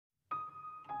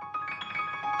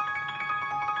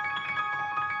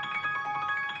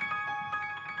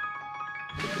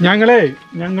ഞങ്ങള്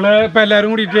ഇപ്പൊ എല്ലാരും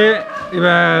കൂടിയിട്ട്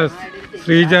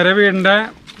ശ്രീജര വീടിന്റെ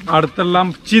അടുത്തുള്ള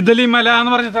ചിതലിമല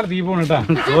എന്ന് പറഞ്ഞ സ്ഥലത്ത് ഈ പോണ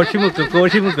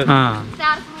കോഷിമുക്ക് ആ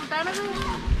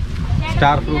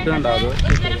സ്റ്റാർ ഫ്രൂട്ട് ഉണ്ടാവും.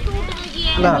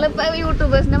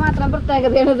 യൂട്യൂബേഴ്സിന്റെ മാത്രം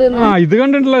പ്രത്യേകതയാണ്. ആ ഇത്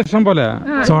കണ്ടിട്ടുള്ള ഇഷ്ടം പോലെ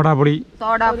സോഡാപ്പൊടി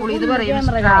ഇത് പറയും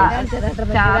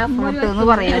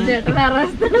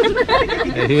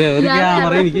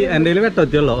ക്യാമറ എനിക്ക് എന്റെ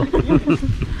വെട്ടൊത്തിയുള്ളോ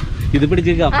ഇത്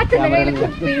പിടിച്ചേക്കാം.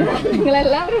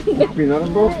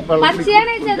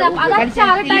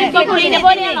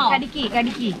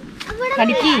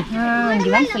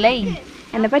 മനസ്സിലായി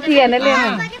എന്നെ പറ്റിയാനല്ലേ.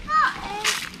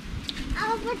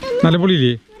 നല്ല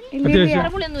പുളിയില്ലേ?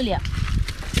 അത്യാവശ്യം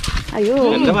അയ്യോ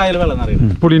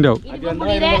പുളിണ്ടാവും.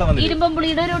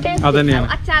 അതന്നെയാണ്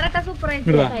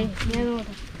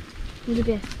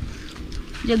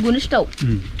ജഗ്ഗുന് ഇഷ്ടാവും.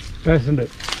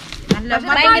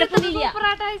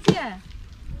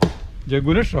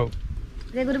 ജഗ്ഗുന് ഇഷ്ടാവും.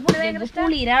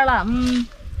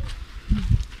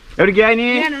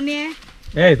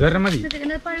 ഇതുവരെ മതി.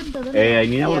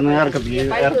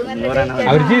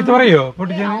 അവര് ചീത്ത പറയോ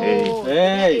പൊട്ടിച്ച?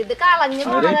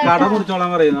 കട മുറിച്ചോളാൻ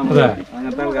പറയും.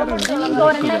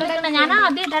 ഞാൻ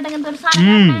ആദ്യമായിട്ടാണ്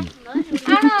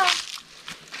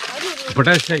ഇപ്പൊ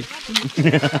ടേസ്റ്റായി.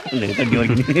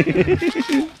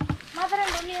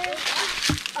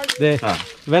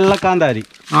 വെള്ളക്കാന്താരി.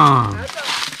 ആ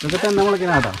ഇതൊക്കെ തന്നെ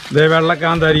മുളക്കിനാട്ടോ.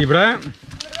 വെള്ളക്കാന്താരി ഇവിടെ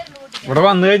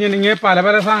വന്നു കഴിഞ്ഞിട്ടുണ്ടെങ്കിൽ പല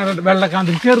പല സാധനങ്ങൾ.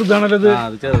 വെള്ളക്കാന്താരി ചെറുതാണല്ലോ ഇത്.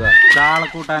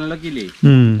 ചാളക്കൂട്ടാനിലൊക്കെ ഇല്ലേ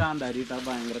കാന്താരി ഇട്ടാ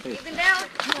ഭയങ്കര ടേസ്റ്റ്.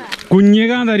 കുഞ്ഞ്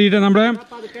കാന്താരി ഇട്ട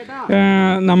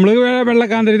നമ്മള്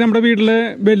വെള്ളക്കാന്താരി നമ്മുടെ വീട്ടില്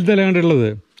വലുതല കണ്ടിട്ടുള്ളത്.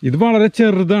 ഇത് വളരെ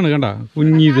ചെറുതാണ് കണ്ട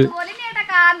കുഞ്ഞിത്.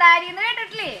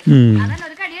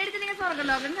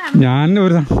 ഞാൻ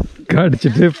ഒരു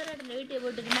കടിച്ചിട്ട്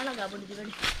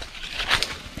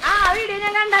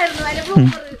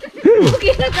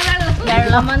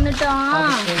വെള്ളം വന്നിട്ടോ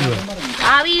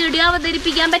ആ വീഡിയോ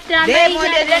അവതരിപ്പിക്കാൻ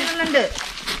പറ്റാണ്ട്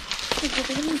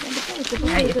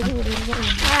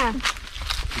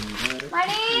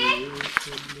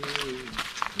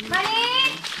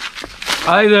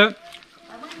അതായത്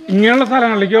ഇങ്ങനെയുള്ള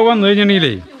സ്ഥലങ്ങളിലേക്ക് വന്നു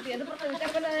കഴിഞ്ഞിട്ടുണ്ടെങ്കിലേ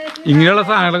ഇങ്ങനെയുള്ള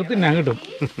സാധനങ്ങളൊക്കെ തിന്നാൻ കിട്ടും.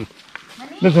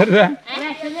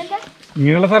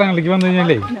 ഇങ്ങനെയുള്ള സ്ഥലങ്ങളിലേക്ക് വന്നു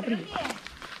കഴിഞ്ഞാലേ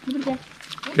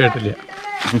കേട്ടില്ല.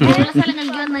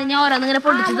 സ്ഥലങ്ങളിലേക്ക് വന്നു കഴിഞ്ഞാൽ ഓരോന്നിങ്ങനെ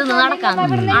പൊടിച്ച് തിന്ന് നടക്കാം.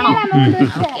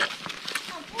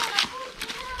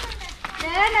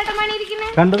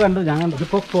 കണ്ടു ഞാൻ കണ്ടു.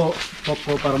 കൊക്കോ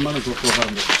പറമ്പാണ്.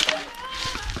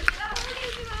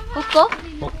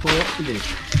 കൊക്കോ ഇല്ലേ?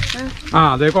 ആ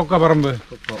അതെ കൊക്ക പറമ്പ്.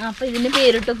 അപ്പൊ ഇതിന്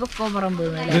പേരിട്ട് കൊക്കോ പറമ്പ്.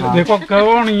 കൊക്ക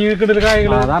ഉണങ്ങി നിൽക്കുന്ന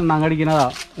കായ്കള് അത് അണ്ണാൻ കടിക്കണതാ.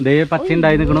 ഇതേ പച്ച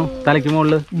ഉണ്ടായി നിക്കണു തലയ്ക്ക്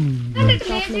മുകളില്.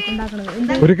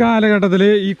 ഒരു കാലഘട്ടത്തില്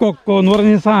ഈ കൊക്കോ എന്ന്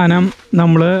പറഞ്ഞ സാധനം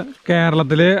നമ്മള്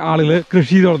കേരളത്തില് ആളുകള്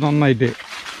കൃഷി ചെയ്ത് തുടങ്ങി. നന്നായിട്ട്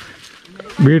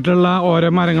വീട്ടിലുള്ള ഓരോ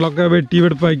മരങ്ങളൊക്കെ വെട്ടി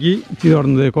വെടുപ്പാക്കി ചെയ്ത്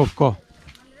തുടങ്ങുന്നത് കൊക്കോ.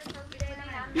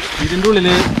 ഇതിന്റെ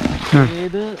ഉള്ളില്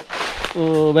ഏത്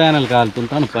വേനൽക്കാലത്തും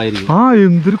തണുപ്പായിരിക്കും. ആ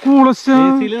എന്തൊരു കൂളസ്റ്റ്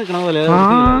നിക്കണ പോലെ.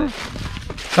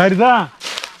 സരിതാ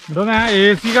ഇതാ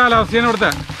AC കാലാവസ്ഥയാണ്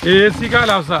ഇവിടുത്തെ. AC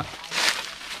കാലാവസ്ഥ.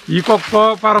 ഈ കൊക്കോ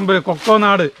പറമ്പ് കൊക്കോ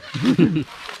നാട്.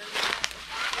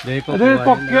 അത്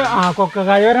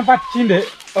കൊക്കക്കായ വരാൻ പച്ചിണ്ട്.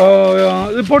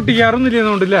 ഇത് പൊട്ടിക്കാറൊന്നും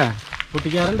ഇല്ലെന്നുണ്ടല്ലേ?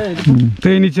 പൊട്ടിക്കാറുണ്ട്.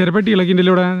 തേനീച്ചേര പെട്ടികളൊക്കെ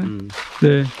ഉണ്ടല്ലോ ഇവിടെ.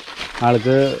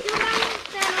 ആൾക്ക്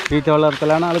തീറ്റ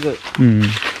വളർത്തലാണ് ആൾക്ക്.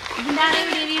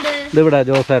 ഇതിവിടെ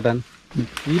ജോസേട്ടൻ.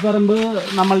 ഈ പറമ്പ്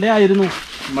നമ്മളുടെ ആയിരുന്നു.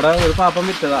 നമ്മുടെ ഒരു പാപ്പം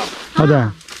വിറ്റതാ. അതെ.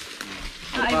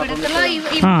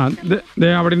 ആ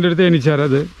അവിടെ ഒരു തേനീച്ചേര.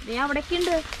 അത്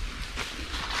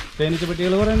തേനീച്ച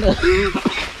പെട്ടികൾ കുറെ ഉണ്ട്.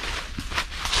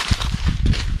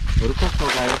 ഒരു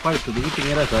കൊക്കോക്കായ പഴുത്തത്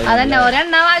കിട്ടിയ രസം. അതന്നെ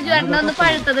ഒരെണ്ണ വാജുവേട്ടനൊന്ന്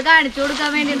പഴുത്തത് കാണിച്ചു കൊടുക്കാൻ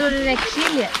വേണ്ടിട്ട് ഒരു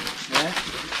രക്ഷയില്ല.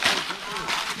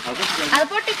 അത്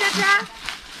പൊട്ടിച്ചാ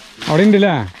അവിടെ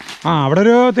ഉണ്ടല്ലേ? ആ അവിടെ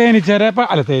ഒരു തേനീച്ചേര.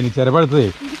 അല്ല തേനീച്ചേര പഴുത്തതേ.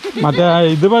 മറ്റേ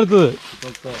ഇത് പഴുത്തത്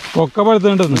കൊക്ക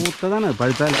പഴുത്തുണ്ടെന്ന്. മൂത്തതാണ്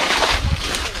പഴുത്താൽ.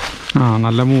 ആ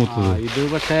നല്ല മൂത്തത്. ഇത്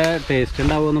പക്ഷേ ടേസ്റ്റ്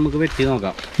ഉണ്ടാവുമോ നമുക്ക് വെട്ടി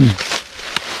നോക്കാം.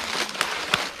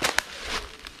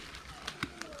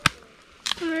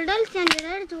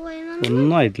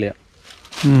 ഒന്നും ആയിട്ടില്ല.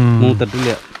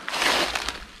 മൂത്തിട്ടില്ല.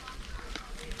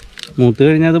 മൂത്ത്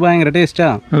കഴിഞ്ഞാൽ അത് ഭയങ്കര ടേസ്റ്റാ.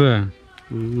 അതെ.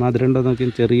 മധുരം ഉണ്ടോ നോക്കി.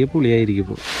 ചെറിയ പുളിയായിരിക്കും.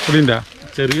 ഇപ്പോൾ പുളിണ്ടാ?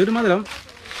 ചെറിയൊരു മധുരം,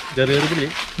 ചെറിയൊരു പുളി.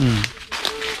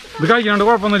 ഇത് കഴിക്കാണ്ട്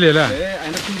കുഴപ്പമൊന്നുമില്ല അല്ലേ?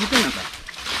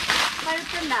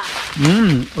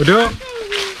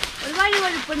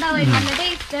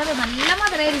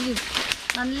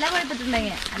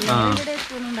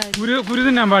 ഒരു കുരു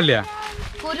തിന്നാൻ പാടില്ല.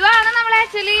 കുരുവാണ് നമ്മൾ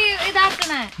ആക്ച്വലി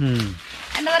ഇതാക്കണേ.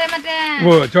 എന്താ പറയാ മറ്റേ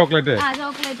ചോക്ലേറ്റ്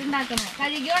ഉണ്ടാക്കണേ.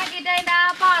 കഴുകി ഉണക്കിട്ട് അതിന്റെ ആ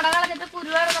പാട കളഞ്ഞിട്ട്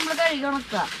കുരുവാണ് നമ്മൾ കഴുകി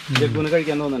ഉണക്കുക.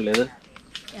 കഴിക്കാൻ തോന്നല്ലേ ഇത്?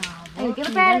 എനിക്കിത്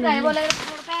പേരക്കായ പോലെ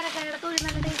പേരക്കായുടെ തൊഴിൽ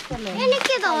നല്ല ടേസ്റ്റ് അല്ലേ?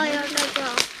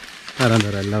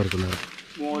 തരാം എല്ലാവർക്കും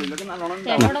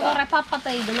ചേട്ടനോട് കുറെ പപ്പ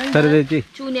തൈകളുണ്ട്,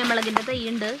 ചൂനിയമുളകിന്റെ തൈ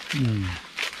ഉണ്ട്.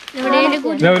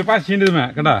 ഒരു പശിന്റെ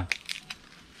കണ്ടാ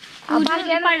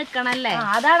പഴുക്കണല്ലേ,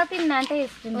 അതാണ് തിന്നാൻ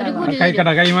ടേസ്റ്റ്. കൈക്കട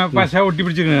കൈമ പശ ഒട്ടി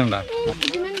പിടിച്ചിട്ടുണ്ടാ.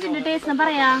 ഇതിന്റെ ടേസ്റ്റ്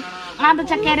പറയാ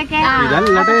ചക്കരൊക്കെ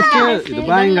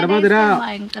ഭയങ്കര മധുര.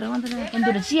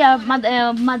 എന്തൊരു ചെയ്യാ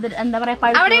മധുര എന്താ പറയാ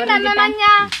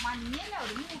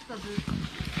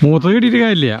മൂത്തത് കിട്ടിയിട്ട്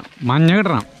കാര്യമില്ല, മഞ്ഞ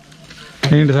കിട്ടണം.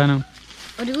 അതിന്റെ സാധനം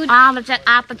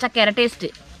ആത്തച്ചക്കര ടേസ്റ്റ്.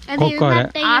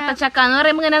 ആത്തച്ചക്ക എന്ന്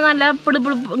പറയുമ്പോ ഇങ്ങനെ നല്ല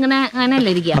പിടിപ്പിടിപ്പ് ഇങ്ങനെ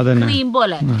അങ്ങനെയല്ലേ ഇരിക്കുക, ക്രീം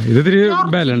പോലെ. ഇത് ഇത്തിരി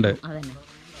ബലുണ്ട്,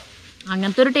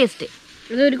 അങ്ങനത്തെ ഒരു ടേസ്റ്റ്.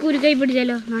 ഇതൊരു കുരു കൈ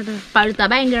പിടിച്ചാലോ, പഴുത്ത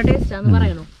ഭയങ്കര ടേസ്റ്റാന്ന്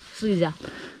പറയണു ശ്രീജ.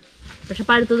 പക്ഷെ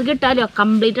പഴുത്തത് കിട്ടാലോ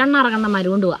കംപ്ലീറ്റ് എണ്ണ ഇറങ്ങണ്ട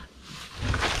മരം കൊണ്ടുപോവാ.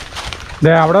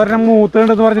 അവിടെ ഒരെണ്ണം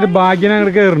മൂത്തുണ്ടെന്ന് പറഞ്ഞിട്ട് ഭാഗ്യം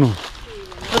അങ്ങോട്ട് കയറണു.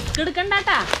 റിസ്ക്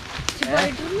എടുക്കണ്ടാട്ടാ.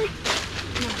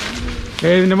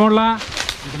 ഏതിന്റെ മുകളിലാ?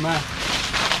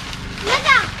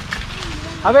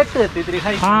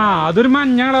 ആ അതൊരു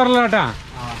മഞ്ഞ കളറിലാട്ടാ.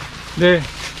 ഇതേ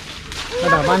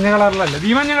മഞ്ഞ കളറിലല്ലേ,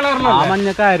 ഈ മഞ്ഞ കളറിലല്ല.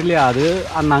 മഞ്ഞക്കാരില്ല, അത്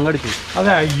അണ്ണാൻ കടിച്ചു.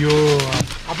 അതെ, അയ്യോ.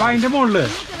 അപ്പൊ അതിന്റെ മുകളില്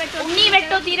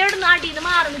വെട്ടോ തീരോട് നാട്ടിന്ന്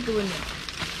മാറി നിൽക്കുന്നു.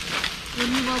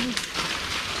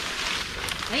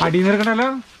 അടി നിൽക്കണ്ടല്ലോ.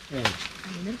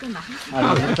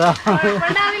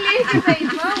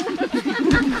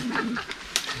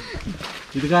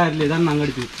 ഇത് കാര്യമില്ല, ഇത് അണ്ണാൻ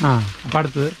കടിച്ചു. ആ അപ്പൊ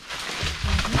അടുത്തത്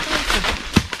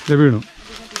വീണു.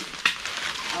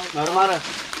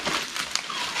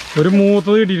 ഒരു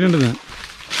മൂത്തത് കിട്ടിയിട്ടുണ്ടെന്ന്.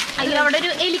 അയ്യോ അവിടെ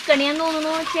ഒരു എലിക്കണിയാന്ന് തോന്നുന്നു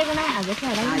വെച്ചേക്കണേ. അത്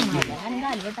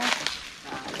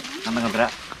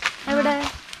എവിടെ?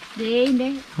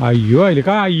 അയ്യോ അതില്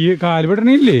കാല്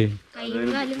പെടണില്ലേ?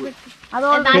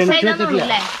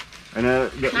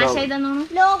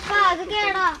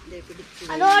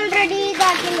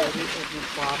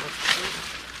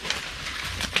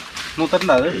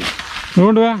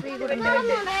 കൊണ്ടുപോവാ.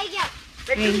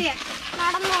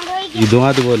 ഇതും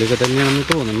അതുപോലെയൊക്കെ തന്നെയാണെന്ന്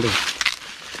തോന്നുന്നുണ്ട്.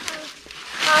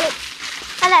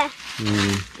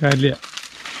 കാര്യമില്ല,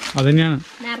 അത് തന്നെയാണ്.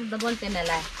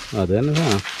 അത് തന്നെ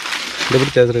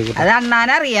അത്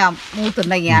അണ്ണാനറിയാം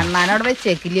മൂത്തുണ്ടെങ്കിൽ അണ്ണാനോട്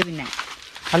വെച്ചേക്കില്ല. പിന്നെ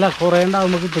അല്ല കൊറേ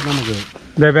ഉണ്ടാവുമ്പോ കിട്ടും നമുക്ക്.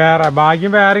 വേറെ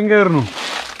ഭാഗ്യം വേറെയും കയറണു.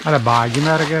 അല്ല ഭാഗ്യം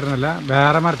വേറെ കയറണല്ല,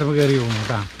 വേറെ മരത്തമ്മ കയറി പോകുന്നു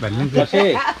കേട്ടാ. വെല്ലം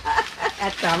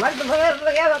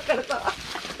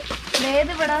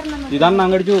ഇതണ്ണാൻ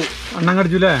കടിച്ചു. അണ്ണം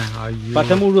കടിച്ചുല്ലേ?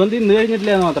 പക്ഷെ മുഴുവൻ തിന്നു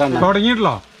കഴിഞ്ഞിട്ടില്ല മാത്രം.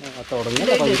 തുടങ്ങിയിട്ടല്ലോ.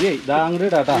 ഇതാ അങ്ങോട്ട്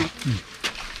ഇടാട്ടാ.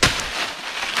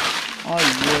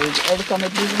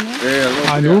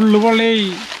 അതിന് ഉള്ളു പൊള്ളേ.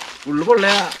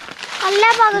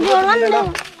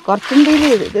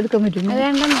 കുറച്ചുണ്ടെങ്കിൽ എടുക്കാൻ പറ്റും.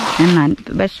 എണ്ണാൻ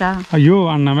വിഷ. അയ്യോ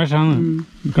അണ്ണ വിഷാന്ന്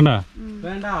നിക്കണ്ട.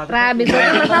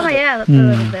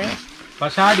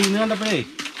 പക്ഷെ അടിന്ന് കണ്ടപ്പോഴേ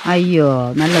അയ്യോ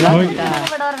നല്ലതാണ്.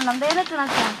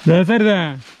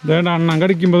 അണ്ണം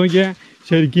കടിക്കുമ്പോ നോക്കിയാ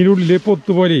ശരിക്കും ഉള്ളില്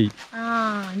പൊത്ത് പോലെ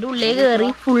ഉള്ളിൽ കേറി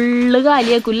ഫുള്ള്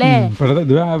കാലിയാക്കൂല്ലേ.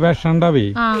 ഇത് വിഷം ഉണ്ടാവേ.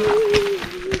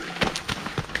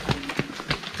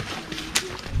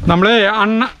 നമ്മള്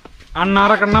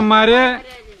അണ്ണാറക്കണ്ണന്മാര്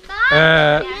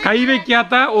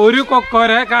കൈവയ്ക്കാത്ത ഒരു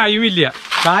കൊക്കോര കായുമില്ല.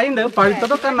 കായുണ്ട്,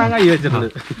 പഴുത്തതൊക്കെ എണ്ണാൻ കൈ വെച്ചിട്ടുണ്ട്.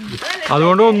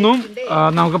 അതുകൊണ്ട് ഒന്നും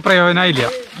നമുക്ക് പ്രയോജനമായില്ല.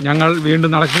 ഞങ്ങൾ വീണ്ടും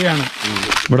നടക്കുകയാണ്.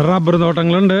 ഇവിടെ റബ്ബർ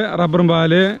തോട്ടങ്ങളുണ്ട്. റബ്ബറും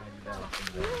പാല്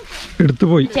എടുത്തു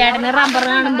പോയി. ചേട്ടന് റബ്ബർ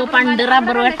കാണുമ്പോ പണ്ട്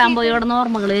റബ്ബർ വെട്ടാൻ പോയി അവിടെ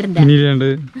ഓർമ്മകൾ വരുന്നുണ്ട്. ഇനിയില്ലാണ്ട്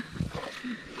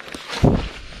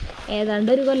ഏതാണ്ട്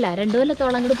ഒരു കൊല്ല 2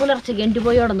 കൊല്ലത്തോളം കൂടി പുലർച്ചയ്ക്ക് എനിക്ക്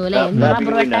പോയി ഉടന്നു അല്ലേ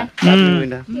റബ്ബർ വെട്ടാൻ.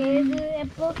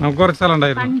 നമുക്ക് കുറച്ച് സ്ഥലം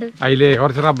ഉണ്ടായിരുന്നു, അതില്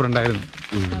കുറച്ച് റബ്ബർ ഉണ്ടായിരുന്നു.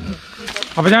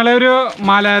 അപ്പൊ ഞങ്ങളൊരു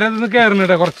മലര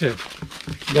കയറുന്നുണ്ട് കുറച്ച്.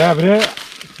 അവര്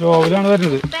സ്റ്റോവിലാണ്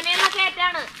വരുന്നത്.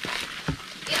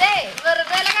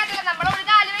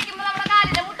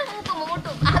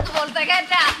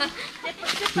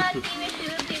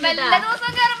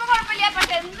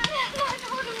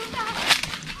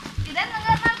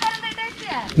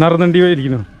 നറുനണ്ടി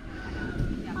പോയിരിക്കുന്നു.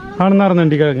 ആണ്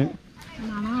നറുനണ്ടി കിഴങ്ങ്.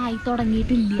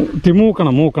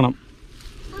 മൂക്കണം.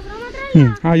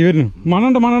 ആയി വരുന്നു.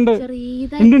 മണുണ്ട്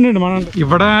ഉണ്ട് മണുണ്ട്.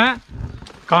 ഇവിടെ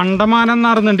കണ്ടമാനം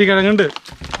നറുനണ്ടി കിഴങ്ങുണ്ട്.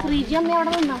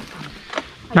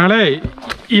 ഞങ്ങളെ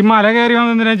ഈ മല കയറി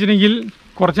വന്നതെന്ന് വെച്ചിട്ടുണ്ടെങ്കിൽ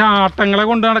കുറച്ച് ആട്ടങ്ങളെ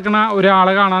കൊണ്ട് നടക്കുന്ന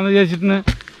ഒരാളെ കാണാന്ന് വിചാരിച്ചിട്ട്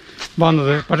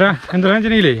വന്നത്. പക്ഷെ എന്താണെന്ന്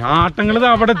വെച്ചിട്ടുണ്ടെങ്കിലേ ആട്ടങ്ങൾ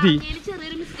അവിടെ എത്തി.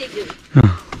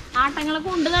 ആട്ടങ്ങളെ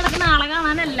കൊണ്ട് നടക്കുന്ന ആളെ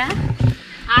കാണാനല്ല,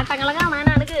 ആട്ടങ്ങളെ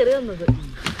കാണാനാണ് കയറി വന്നത്.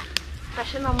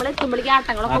 പക്ഷെ നമ്മൾ എത്തുമ്പോഴേക്കും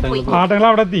ആട്ടങ്ങളൊക്കെ പോയി. ആട്ടങ്ങൾ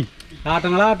അവിടെ എത്തി.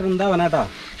 ആട്ടങ്ങളാട്ടുണ്ടാവനാട്ടാ.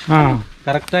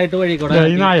 കറക്റ്റ് ആയിട്ട് വഴി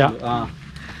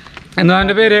എന്താ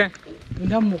എന്റെ പേര്?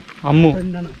 അമ്മു.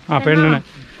 ആ പെണ്ണാണ്.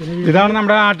 ഇതാണ്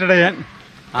നമ്മുടെ ആട്ടിടയൻ.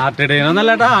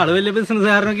 ആട്ടിടേനൊന്നല്ല കേട്ടോ, ആള് വലിയ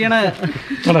ബിസിനസ്സുകാരനൊക്കെയാണ്.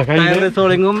 ടയർ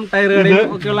റിസോളിങ്ങും ടയർ കടയും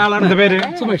ഒക്കെ ഉള്ള ആളാണ്. എന്റെ പേര്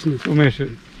സുമേഷ്.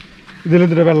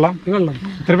 ഇതിലെന്തിട്ട് വെള്ളം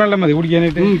ഇത്ര വെള്ളം മതി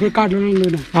കുടിക്കാനായിട്ട്?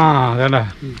 ആ അതേണ്ട,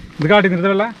 ഇത് കാട്ടി നിർത്ത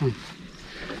വെള്ളം.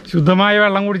 ശുദ്ധമായ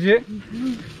വെള്ളം കുടിച്ച്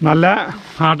നല്ല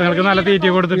ആട്ടുകൾക്ക് നല്ല തീറ്റ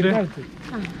കൊടുത്തിട്ട്.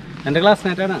 എന്റെ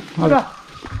ക്ലാസ്മേറ്റാണ്.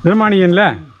 ഇത് മണിയനല്ലേ?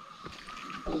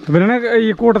 ഇവനാണ് ഈ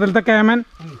കൂട്ടത്തിലത്തെ കേമൻ.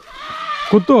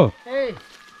 കുത്തുവോ?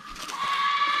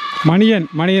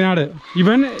 മണിയനാട്.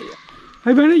 ഇവൻ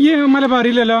ഈ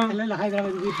മലബാറിയില്ലല്ലോ,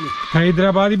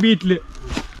 ഹൈദരാബാദി ബീറ്റില്.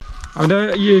 അവന്റെ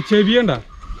ഈ ചെവിയുണ്ട.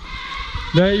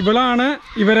 ഇവളാണ്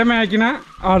ഇവരെ മേയ്ക്കുന്ന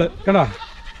ആള് കേട്ടാ.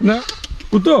 എന്താ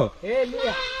കുത്തോ?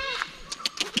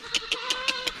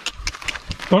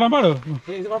 തൊടാൻ പാടോ?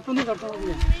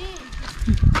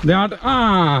 ആ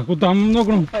കുത്താൻ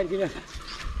നോക്കണു.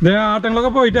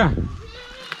 ആട്ടങ്ങളൊക്കെ പോയിട്ടാ.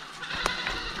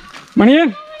 മണിയൻ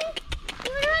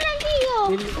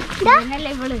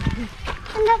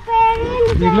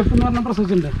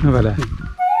അതല്ലേ?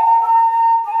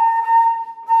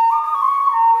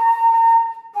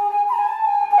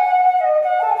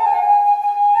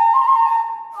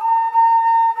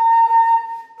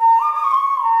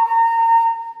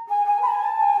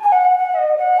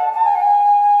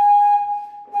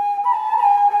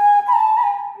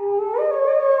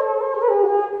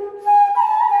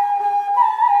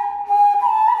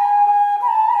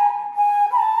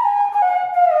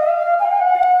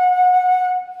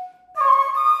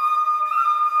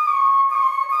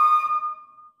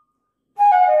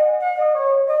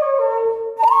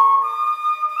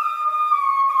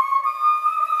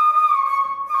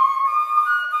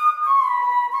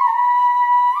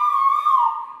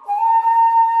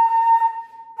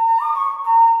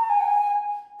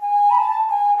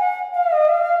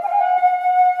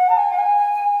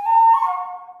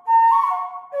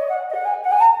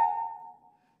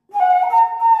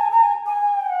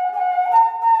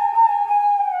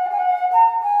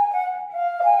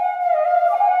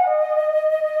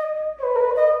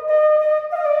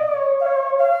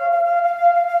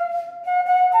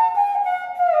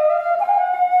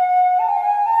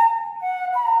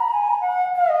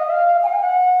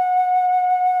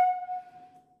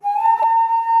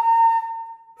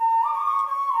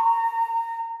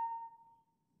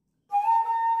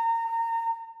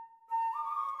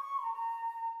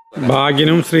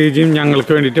 ഭാഗ്യനും ശ്രീജിയും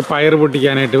ഞങ്ങൾക്ക് വേണ്ടിട്ട് പയർ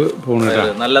പൊട്ടിക്കാനായിട്ട് പോകുന്നുണ്ട്.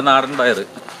 നല്ല നാടൻ പയറ്.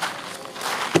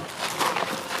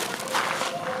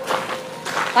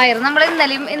 പയർ നമ്മൾ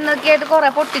ഇന്നലെയും ഇന്നൊക്കെ ആയിട്ട് കൊറേ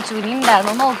പൊട്ടിച്ചു. ഇനി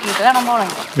ഉണ്ടായിരുന്നു, നോക്കിയിട്ട് വേണം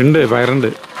പോണെങ്കിൽ. ഉണ്ട്, പയറുണ്ട്.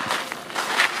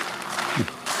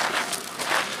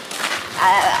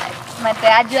 മറ്റേ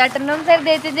അജുവേട്ടനും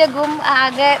ചെറുതേച്ച് ജഗും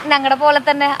ആകെ ഞങ്ങളുടെ പോലെ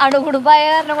തന്നെ അണുകുടുംബായ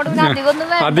കാരണം കൊണ്ട് പിന്നെ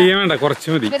അധികം വേണ്ട, കുറച്ച്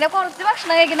മതി. പിന്നെ കുറച്ച്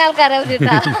ഭക്ഷണം കഴിക്കുന്ന ആൾക്കാരെ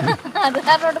വേണ്ടിട്ടാ. അത്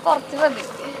കാരണം കുറച്ച് മതി.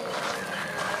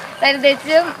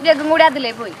 ചെറുതേച്ചും ജഗും കൂടി അതിലേ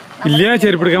പോയി. ഇല്ല,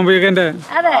 ചെരുപ്പെടുക്കാൻ പോയി. അതെ,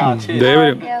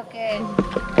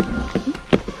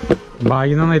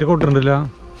 ഭാഗ്യം നന്നായിട്ട് കൊട്ടുണ്ടല്ലോ.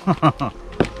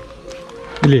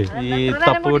 ഇല്ലേ? ഈ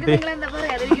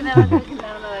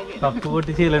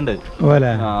തപ്പുകൊട്ടി ശീലുണ്ട്.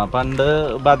 പണ്ട്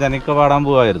ഭജനക്ക് പാടാൻ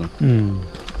പോവായിരുന്നു.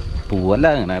 പോവല്ല,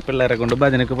 അങ്ങനെ പിള്ളേരെ കൊണ്ട്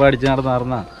ഭജനക്ക് പാടിച്ച്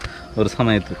നടന്ന ഒരു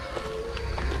സമയത്ത്.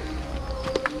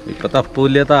 ഇപ്പൊ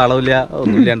തപ്പൂല്ല, താളമില്ല,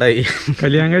 ഒന്നുമില്ലാണ്ടായി.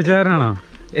 കല്യാണം കഴിച്ചാരണോ?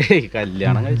 ഏയ്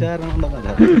കല്യാണം കഴിച്ച കാരണം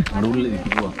ഉള്ളിൽ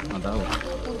പോവാം. അതാവും.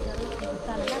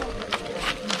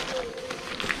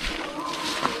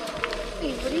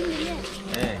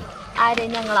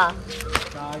 ഞങ്ങളാ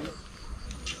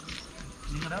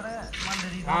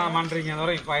മണ്ടരിങ്ങ എന്ന്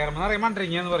പറയും. പയർമെന്ന് പറയും,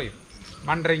 മണ്ടരിങ്ങ എന്ന് പറയും.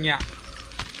 മണ്ടരിങ്ങ.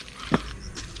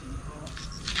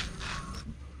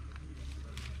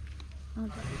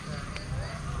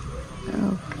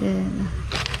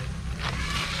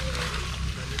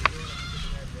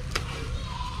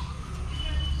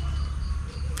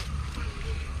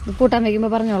 കൂട്ടാൻ വെക്കുമ്പോ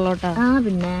പറഞ്ഞോളൂട്ടാ. ആ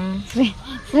പിന്നെ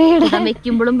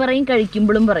വെക്കുമ്പോഴും പറയും,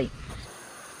 കഴിക്കുമ്പോഴും പറയും.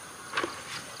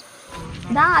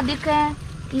 ഇതാ ആദ്യമൊക്കെ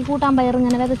ഈ കൂട്ടാൻ പയർ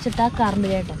ഇങ്ങനെ വിതച്ചിട്ട് ആക്കാറുണ്ട്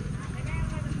ചേട്ടൻ.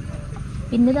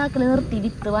 പിന്നെ ഇതാക്കല് നിർത്തി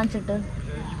വിത്ത് വാങ്ങിച്ചിട്ട്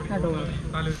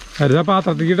നടുവോ.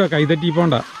 പാത്രത്തിട്ടോ കൈ തട്ടി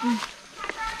പോണ്ട.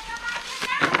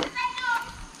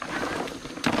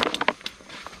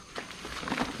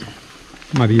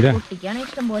 മതിയില്ല,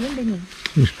 ഇഷ്ടം പോലെ ഉണ്ട്.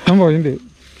 ഇഷ്ടം പോലെ ഉണ്ട്.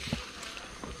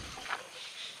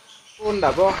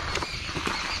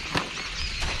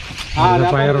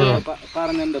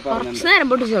 കുറച്ച് നേരം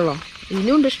പൊട്ടിച്ചോളൂ.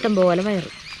 ഇനിയുണ്ട് ഇഷ്ടം പോലെ പയറ്.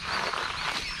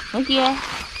 നോക്കിയേ,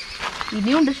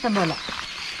 ഇനിയുണ്ട് ഇഷ്ടം പോലെ.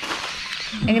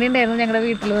 എങ്ങനെയുണ്ടായിരുന്നു ഞങ്ങളുടെ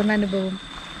വീട്ടിൽ വന്ന അനുഭവം?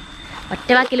 ഒറ്റ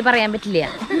വാക്കിൽ പറയാൻ പറ്റില്ല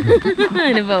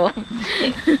അനുഭവം.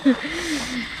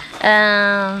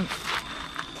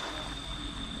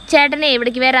 ചേട്ടനെ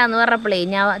ഇവിടേക്ക് വരാന്ന് പറഞ്ഞപ്പോഴേ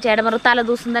ചേട്ടൻ പറഞ്ഞു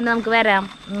തലേദിവസം തന്നെ നമുക്ക് വരാം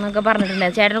എന്നൊക്കെ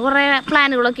പറഞ്ഞിട്ടുണ്ടായിരുന്നു. ചേട്ടന് കുറെ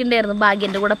പ്ലാനുകളൊക്കെ ഉണ്ടായിരുന്നു,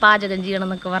 ഭാഗ്യന്റെ കൂടെ പാചകം ചെയ്യണം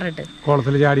എന്നൊക്കെ പറഞ്ഞിട്ട്,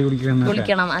 കുളത്തിൽ ചാടി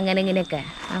കുളിക്കണം അങ്ങനെ ഇങ്ങനെയൊക്കെ.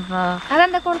 അപ്പൊ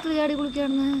അതെന്താ കുളത്തിൽ ചാടി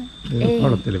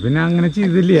കുളിക്കാണെന്ന് പിന്നെ അങ്ങനെ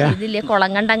ചെയ്തില്ലേ, കുളം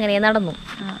കണ്ട് അങ്ങനെ നടന്നു.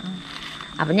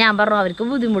 അപ്പൊ ഞാൻ പറഞ്ഞു അവർക്ക്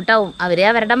ബുദ്ധിമുട്ടാവും, അവര്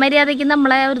അവരുടെ മര്യാദയ്ക്ക്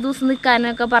നമ്മളെ ഒരു ദിവസം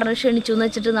നിൽക്കാനൊക്കെ പറഞ്ഞു ക്ഷണിച്ചു എന്ന്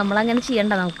വെച്ചിട്ട് നമ്മളങ്ങനെ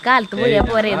ചെയ്യണ്ട, നമുക്ക് കാലത്ത് പോയാ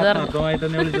പോരെ എന്ന് പറഞ്ഞു.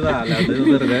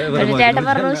 പക്ഷെ ചേട്ടൻ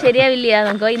പറഞ്ഞു ശരിയാവില്ല,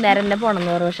 നമുക്ക് വൈകുന്നേരം തന്നെ പോണം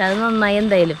എന്ന് പറഞ്ഞു. പക്ഷെ അത് നന്നായി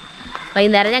എന്തായാലും.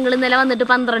 വൈകുന്നേരം ഞങ്ങൾ ഇന്നലെ വന്നിട്ട്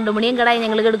 12 മണി എങ്കടായി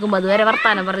ഞങ്ങൾ കിടക്കുമ്പോൾ അതുവരെ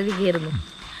വർത്താനം പറഞ്ഞിരിക്കുകയായിരുന്നു.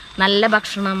 നല്ല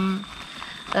ഭക്ഷണം,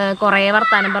 കുറേ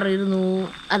വർത്താനം പറഞ്ഞിരുന്നു.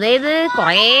 അതായത്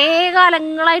കുറേ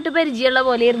കാലങ്ങളായിട്ട് പരിചയമുള്ള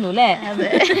പോലെ ആയിരുന്നു അല്ലേ,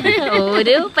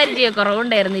 ഒരു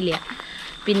പരിചയക്കുറവുണ്ടായിരുന്നില്ല.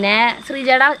 പിന്നെ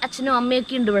ശ്രീജയുടെ അച്ഛനും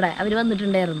അമ്മയൊക്കെ ഉണ്ട് ഇവിടെ, അവർ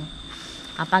വന്നിട്ടുണ്ടായിരുന്നു.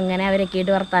 അപ്പം അങ്ങനെ അവരൊക്കെ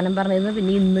ആയിട്ട് വർത്താനം പറഞ്ഞിരുന്നു.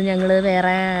 പിന്നെ ഇന്ന് ഞങ്ങൾ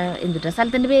വേറെ എന്തിട്ടാ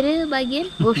സ്ഥലത്തിൻ്റെ പേര് ഭാഗ്യൻ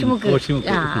ഘോഷിമുക്ക്,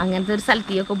 അങ്ങനത്തെ ഒരു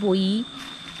സ്ഥലത്തേക്കൊക്കെ പോയി.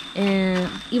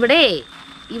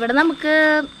 ഇവിടെ നമുക്ക്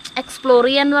എക്സ്പ്ലോർ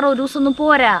ചെയ്യാന്ന് പറഞ്ഞ ഒരു ദിവസം ഒന്നും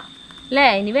പോരാ അല്ലേ,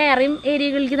 ഇനി വേറെയും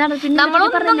ഏരിയകളിലേക്ക്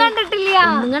നമ്മളൊന്നും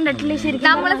കണ്ടിട്ടില്ല ശരിക്കും.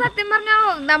 നമ്മള് സത്യം പറഞ്ഞോ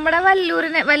നമ്മുടെ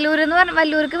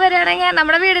വല്ലൂർക്ക് വരികയാണെങ്കിൽ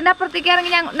നമ്മുടെ വീടിന്റെ അപ്പുറത്തേക്ക്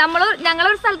ഇറങ്ങി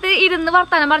ഞങ്ങളൊരു സ്ഥലത്ത് ഇരുന്ന്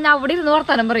വർത്താനം പറഞ്ഞു, അവിടെ ഇരുന്ന്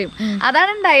വർത്താനം പറയും.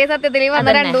 അതാണ് ഉണ്ടായത് സത്യത്തിൽ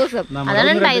വന്ന 2 ദിവസം. അതാണ്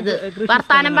ഉണ്ടായത്,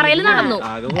 വർത്താനം പറയൽ നടന്നു.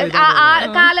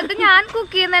 കാലത്ത് ഞാൻ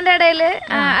കുക്ക് ചെയ്യുന്നതിന്റെ ഇടയില്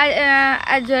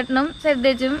അജുവേട്ടനും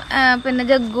സെദ്ദേശും പിന്നെ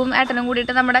ജഗ്ഗും ഏട്ടനും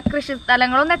കൂടിയിട്ട് നമ്മുടെ കൃഷി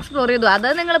സ്ഥലങ്ങളൊന്ന് എക്സ്പ്ലോർ ചെയ്തു. അത്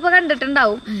നിങ്ങളിപ്പോ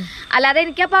കണ്ടിട്ടുണ്ടാവും. അല്ലാതെ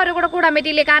എനിക്കപ്പോ അവരുടെ കൂടെ കൂടാൻ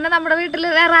പറ്റിയില്ലേ, കാരണം നമ്മുടെ വീട്ടില്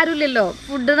വേറെ ആരുമില്ലല്ലോ,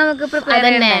 ഫുഡ് നമുക്ക് പ്രിപ്പയർ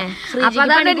ചെയ്യണ്ടേ. അപ്പൊ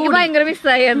അതാണ് എനിക്ക് ഭയങ്കര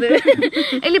മിസ്സായത്.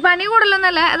 ഇല്ല പണി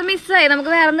കൂടുതലൊന്നല്ല, അത് മിസ്സായി,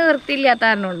 നമുക്ക് വേറെ നിവൃത്തിയില്ലാത്ത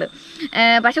കാരണമുണ്ട്.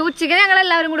 പക്ഷെ ഉച്ചയ്ക്ക് ഞങ്ങൾ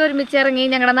എല്ലാവരും കൂടി ഒരുമിച്ച് ഇറങ്ങി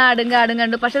ഞങ്ങളുടെ നാടും കാടും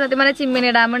കണ്ടു. പക്ഷെ സത്യം പറഞ്ഞാൽ ചിമ്മിനി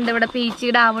ഡാം ഉണ്ട്, ഇവിടെ പീച്ചി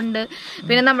ഡാം ഉണ്ട്,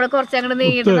 പിന്നെ നമ്മൾ കുറച്ചങ്ങോട്ട്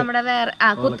നീങ്ങിയിട്ട് നമ്മുടെ വേറെ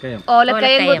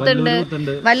ഓലക്കയം കുത്തുണ്ട്,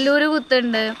 വല്ലൂര്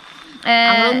കുത്തുണ്ട്,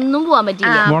 ഒന്നും പോവാൻ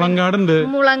പറ്റില്ല,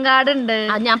 മുളങ്കാടുണ്ട്.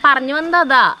 ഞാൻ പറഞ്ഞു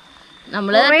വന്നതാ,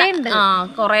 നമ്മള്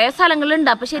കൊറേ സ്ഥലങ്ങളുണ്ട്.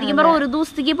 അപ്പൊ ശരിക്കും പറഞ്ഞ ഒരു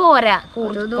ദിവസത്തേക്ക് പോരാ,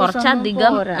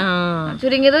 കുറച്ചധികം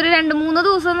ചുരുങ്ങിയത് ഒരു 2-3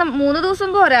 ദിവസം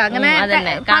പോരാ. അങ്ങനെ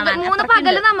 3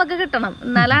 പകല് നമുക്ക് കിട്ടണം,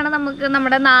 എന്നാലാണ് നമുക്ക്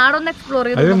നമ്മുടെ നാടൊന്ന് എക്സ്പ്ലോർ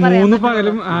ചെയ്ത് 3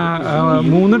 പകലും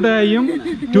 3 ഡേയും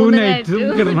 2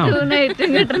 നൈറ്റും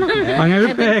കിട്ടണം.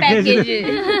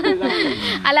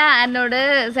 അല്ല എന്നോട്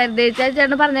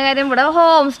സരിതേച്ചേട്ടൻ പറഞ്ഞ കാര്യം, ഇവിടെ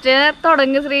ഹോം സ്റ്റേ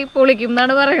തുടങ്ങി ശ്രീ പൊളിക്കും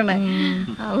എന്നാണ് പറയണേ.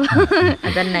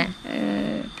 അതന്നെ,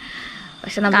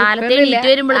 പക്ഷെ കാലത്ത് എണീറ്റ്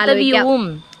വരുമ്പോഴത്തെ വ്യൂവും,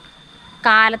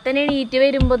 കാലത്തന്നെ എണീറ്റ്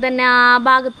വരുമ്പോ തന്നെ ആ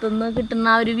ഭാഗത്തുനിന്ന് കിട്ടുന്ന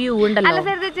ആ ഒരു വ്യൂ ഉണ്ടല്ലോ. അല്ല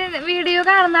സരിതേച്ചി വീഡിയോ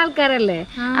കാണുന്ന ആൾക്കാരല്ലേ,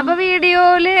 അപ്പൊ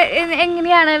വീഡിയോയില്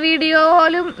എങ്ങനെയാണ്,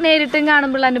 വീഡിയോയിലും നേരിട്ടും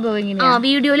കാണുമ്പോൾ അനുഭവം എങ്ങനെയാ?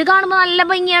 വീഡിയോയില് കാണുമ്പോ നല്ല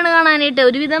ഭംഗിയാണ് കാണാനായിട്ട്.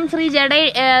 ഒരുവിധം ശ്രീജയുടെ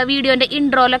വീഡിയോന്റെ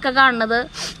ഇൻട്രോയിലൊക്കെ കാണുന്നത്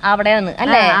അവിടെയാണ്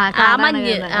അല്ലേ,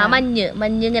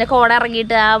 മഞ്ഞ് ഇങ്ങനെ കോട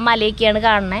ഇറങ്ങിയിട്ട് ആ മലയൊക്കെയാണ്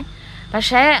കാണണേ.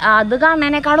 പക്ഷെ അത്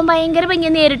കാണുന്നതിനേക്കാളും ഭയങ്കര ഭംഗി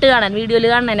നേരിട്ട് കാണാൻ, വീഡിയോയില്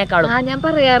കാണുന്നതിനേക്കാളും. ഞാൻ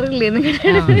പറയാറില്ലേ,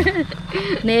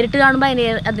 നേരിട്ട് കാണുമ്പോ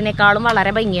അതിനേക്കാളും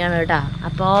വളരെ ഭംഗിയാണ് കേട്ടാ.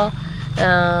 അപ്പൊ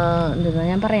എന്താ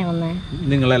ഞാൻ പറയാൻ വന്നേ,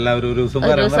 നിങ്ങളെല്ലാവരും ഒരു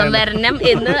ദിവസം വരണം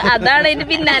എന്ന്, അതാണ് അതിന്റെ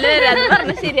പിന്നാലെ വരാന്ന്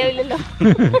പറഞ്ഞ ശരിയാവില്ലല്ലോ.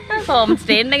 ഹോം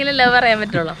സ്റ്റേ ഉണ്ടെങ്കിലല്ലോ പറയാൻ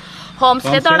പറ്റുള്ളൂ. ഹോം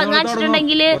സ്റ്റേ തുടങ്ങാൻ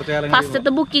വെച്ചിട്ടുണ്ടെങ്കിൽ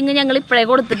ഫസ്റ്റത്തെ ബുക്കിംഗ് ഞങ്ങൾ ഇപ്പഴേ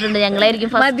കൊടുത്തിട്ടുണ്ട്,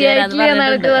 ഞങ്ങളായിരിക്കും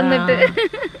ഫസ്റ്റ് വന്നിട്ട്.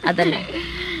 അതല്ലേ,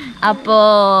 അപ്പോ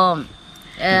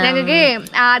ഞങ്ങൾക്ക്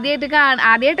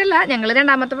ആദ്യമായിട്ടല്ല, ഞങ്ങള്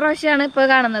 2ാമത്തെ പ്രാവശ്യമാണ് ഇപ്പൊ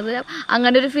കാണുന്നത്.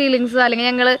 അങ്ങനെ ഒരു ഫീലിങ്സ്, അല്ലെങ്കിൽ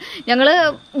ഞങ്ങള്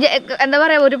എന്താ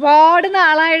പറയാ, ഒരുപാട്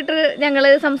നാളായിട്ട് ഞങ്ങള്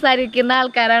സംസാരിക്കുന്ന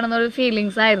ആൾക്കാരാണെന്നൊരു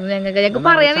ഫീലിങ്സ് ആയിരുന്നു ഞങ്ങൾക്ക്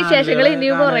പറയാൻ വിശേഷങ്ങൾ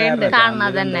ഇനിയും കുറെ ഉണ്ട് കാണണം.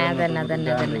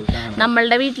 അതന്നെ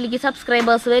നമ്മളുടെ വീട്ടിലേക്ക്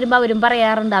സബ്സ്ക്രൈബേഴ്സ് വരുമ്പോ അവരും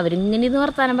പറയാറുണ്ട്, അവരിങ്ങനെ ഇത്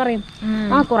വർത്താനം പറയും,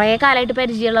 കുറെ കാലമായിട്ട്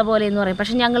പരിചയമുള്ള പോലെ എന്ന് പറയും.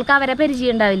 പക്ഷെ ഞങ്ങൾക്ക് അവരെ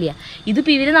പരിചയം ഉണ്ടാവില്ല.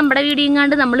 ഇതിപ്പോ ഇവര് നമ്മുടെ വീഡിയോയും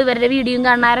കണ്ട് നമ്മൾ ഇവരുടെ വീഡിയോയും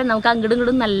കാണാറ്, നമുക്ക് അങ്ങോട്ടും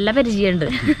ഇങ്ങോട്ടും നല്ല പരിചയമുണ്ട്.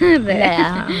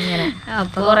 അങ്ങനെ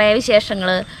അപ്പൊ കൊറേ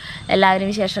വിശേഷങ്ങള്, എല്ലാവരും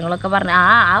വിശേഷങ്ങളൊക്കെ പറഞ്ഞ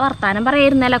ആ വർത്താനം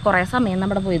പറയായിരുന്നല്ല കൊറേ സമയം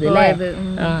നമ്മുടെ പോയത് അല്ലേ.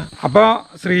 അപ്പൊ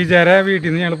ശ്രീജയുടെ വീട്ടിൽ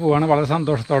നിന്ന് ഞങ്ങൾ പോവാണ് വളരെ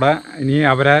സന്തോഷത്തോടെ. ഇനി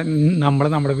അവരെ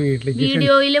നമ്മുടെ വീട്ടിലേക്ക്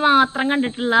വീഡിയോയിൽ മാത്രം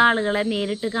കണ്ടിട്ടുള്ള ആളുകളെ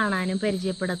നേരിട്ട് കാണാനും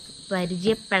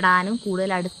പരിചയപ്പെടാനും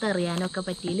കൂടുതൽ അടുത്തറിയാനും ഒക്കെ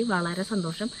പറ്റിയതിൽ വളരെ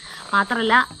സന്തോഷം.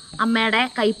 മാത്രല്ല അമ്മയുടെ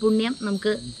കൈപുണ്യം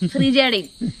നമുക്ക് ശ്രീജയുടെയും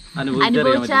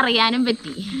അനുഭവിച്ചറിയാനും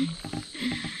പറ്റി,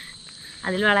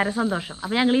 അതിൽ വളരെ സന്തോഷം.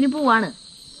 അപ്പൊ ഞങ്ങളിനി പോവാണ്.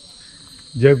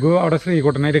 ജഗ്ഗു അവിടെ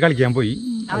ശ്രീകുട്ടനായിട്ട് കളിക്കാൻ പോയി,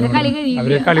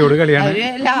 അവര് കളിയോട് കളിയാണ്.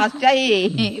 ലാസ്റ്റായി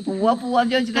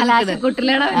പോവാന്ന് ചോദിച്ചിട്ട്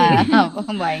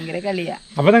ഭയങ്കര കളിയാ.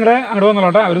 അപ്പൊ നിങ്ങളെ അങ്ങോട്ട്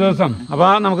വന്നോട്ടെ ഒരു ദിവസം. അപ്പൊ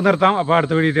നമുക്ക് നിർത്താം. അപ്പൊ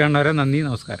അടുത്ത വീഡിയോ കാണുന്നവരെ നന്ദി,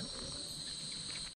 നമസ്കാരം.